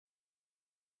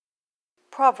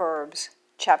Proverbs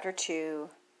chapter 2.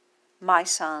 My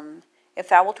son, if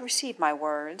thou wilt receive my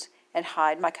words, and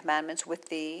hide my commandments with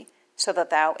thee, so that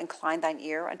thou incline thine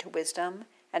ear unto wisdom,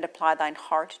 and apply thine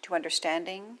heart to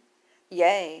understanding,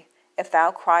 yea, if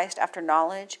thou criest after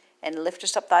knowledge, and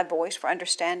liftest up thy voice for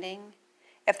understanding,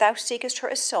 if thou seekest her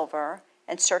as silver,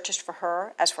 and searchest for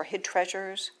her as for hid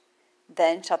treasures,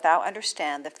 then shalt thou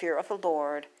understand the fear of the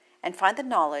Lord, and find the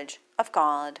knowledge of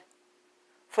God.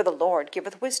 For the Lord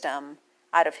giveth wisdom,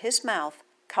 out of his mouth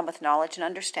cometh knowledge and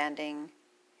understanding.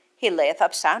 He layeth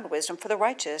up sound wisdom for the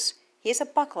righteous, he is a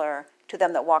buckler to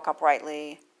them that walk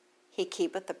uprightly. He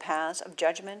keepeth the paths of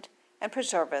judgment, and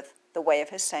preserveth the way of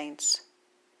his saints.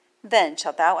 Then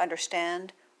shalt thou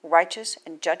understand righteous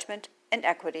and judgment and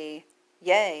equity,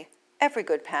 yea, every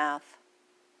good path.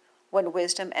 When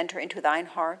wisdom enter into thine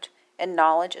heart, and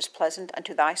knowledge is pleasant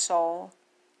unto thy soul,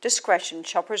 discretion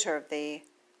shall preserve thee,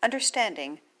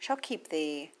 understanding shall keep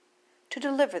thee, to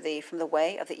deliver thee from the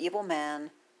way of the evil man,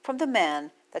 from the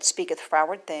man that speaketh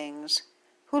froward things,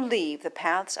 who leave the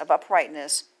paths of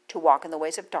uprightness to walk in the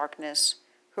ways of darkness,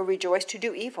 who rejoice to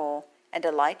do evil, and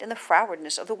delight in the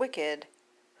frowardness of the wicked,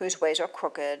 whose ways are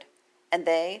crooked, and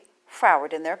they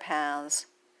froward in their paths,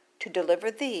 to deliver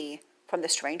thee from the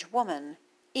strange woman,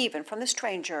 even from the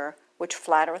stranger which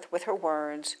flattereth with her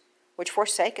words, which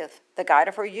forsaketh the guide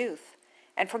of her youth,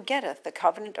 and forgetteth the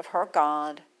covenant of her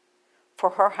God.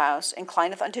 For her house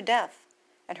inclineth unto death,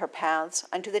 and her paths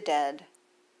unto the dead.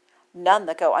 None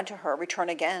that go unto her return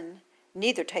again,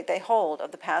 neither take they hold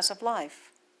of the paths of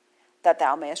life, that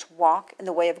thou mayest walk in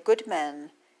the way of good men,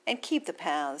 and keep the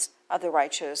paths of the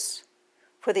righteous.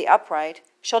 For the upright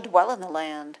shall dwell in the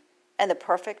land, and the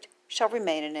perfect shall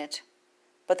remain in it.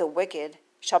 But the wicked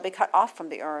shall be cut off from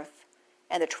the earth,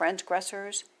 and the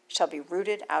transgressors shall be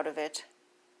rooted out of it.